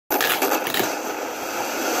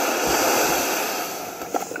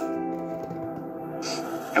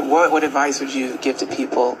what advice would you give to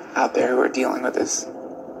people out there who are dealing with this?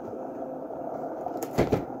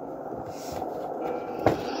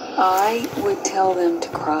 I would tell them to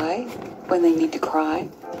cry when they need to cry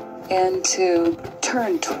and to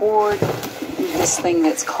turn toward this thing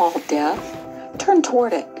that's called death. Turn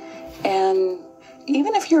toward it. And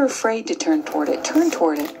even if you're afraid to turn toward it, turn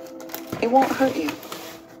toward it. It won't hurt you.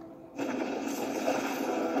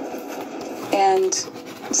 And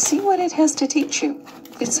see what it has to teach you.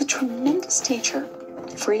 It's a tremendous teacher,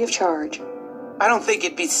 free of charge. I don't think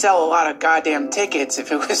it'd sell a lot of goddamn tickets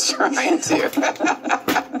if it was trying to.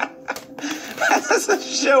 That's a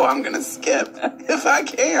show I'm gonna skip if I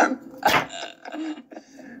can.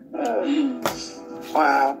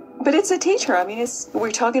 Wow. But it's a teacher. I mean,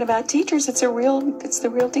 we're talking about teachers. It's the real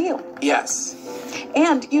deal. Yes.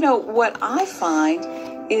 And you know what I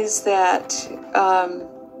find is that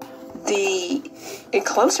the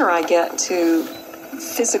closer I get to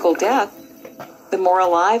physical death, the more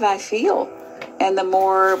alive I feel, and the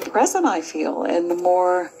more present I feel, and the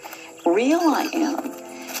more real I am.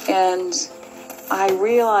 And I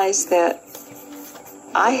realize that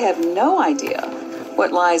I have no idea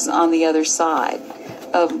what lies on the other side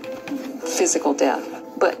of physical death,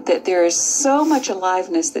 but that there is so much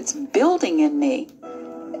aliveness that's building in me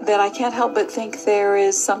that I can't help but think there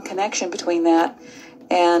is some connection between that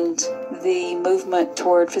and the movement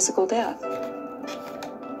toward physical death.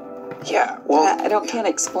 Yeah, well, I can't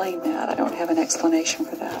explain that. I don't have an explanation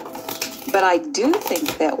for that. But I do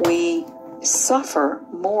think that we suffer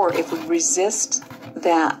more if we resist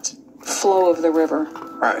that flow of the river.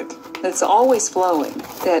 Right. That's always flowing.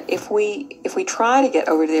 That if we try to get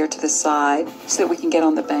over there to the side so that we can get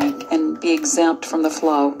on the bank and be exempt from the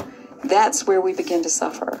flow, that's where we begin to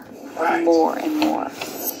suffer. Right. More and more.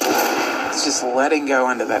 It's just letting go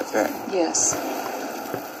into that thing. Yes.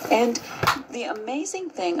 And the amazing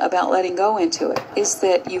thing about letting go into it is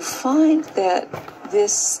that you find that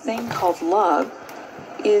this thing called love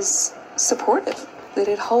is supportive, that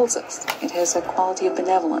it holds us. It has a quality of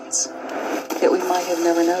benevolence that we might have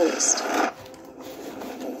never noticed.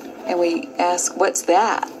 And we ask, what's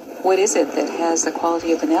that? What is it that has the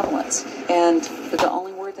quality of benevolence? And the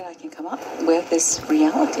only word that I can come up with is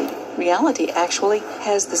reality. Reality actually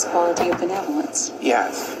has this quality of benevolence.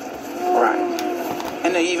 Yes. Right.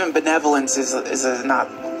 And even benevolence is a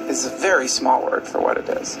very small word for what it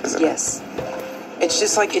is, isn't it? Yes. It's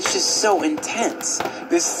just so intense.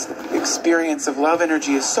 This experience of love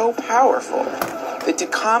energy is so powerful that to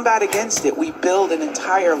combat against it, we build an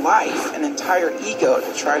entire life, an entire ego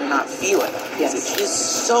to try to not feel it. Yes. It's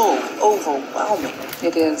just so overwhelming.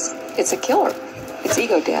 It is. It's a killer. It's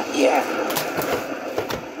ego death. Yeah.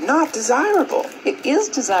 Not desirable. It is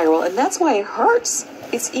desirable, and that's why it hurts.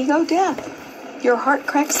 It's ego death. Your heart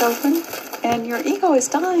cracks open, and your ego is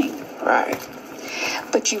dying. Right.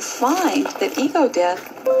 But you find that ego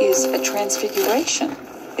death is a transfiguration.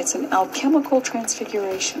 It's an alchemical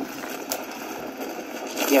transfiguration.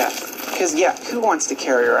 Yeah. Because, who wants to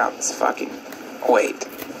carry around this fucking weight?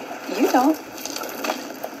 You don't.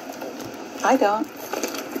 I don't.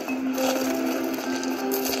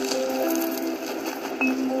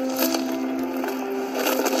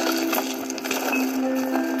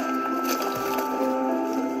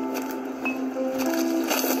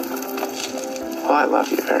 Well, I love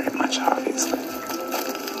you very much, obviously.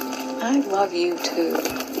 I love you too.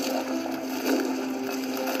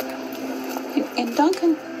 And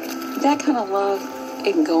Duncan, that kind of love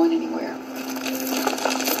isn't going anywhere.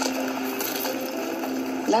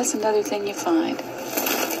 That's another thing you find.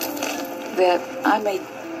 That I may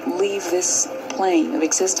leave this plane of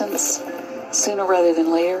existence sooner rather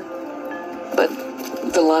than later, but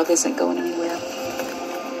the love isn't going anywhere.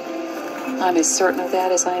 I'm as certain of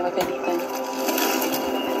that as I am of anything.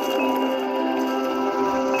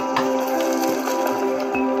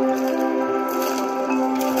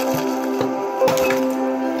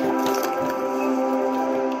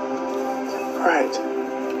 Right.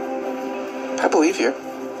 I believe you.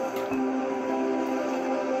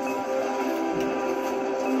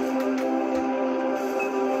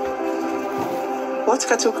 Let's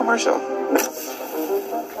cut to a commercial.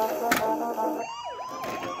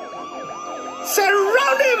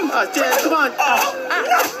 Surround him! Dad, come on.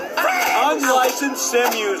 Unlicensed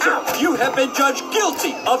sim user, you have been judged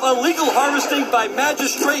guilty of illegal harvesting by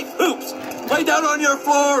Magistrate Hoops. Lay down on your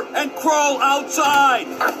floor and crawl outside.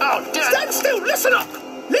 Oh, Dad. Stand still, listen up.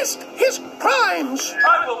 List his crimes.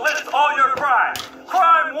 I will list all your crimes.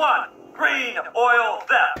 Crime 1, green oil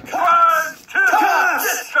theft. Crime 2,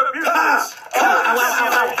 distribution.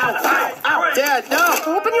 Ow, Dad, no.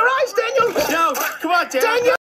 Open your eyes, Daniel. No, come on, Dad. Daniel.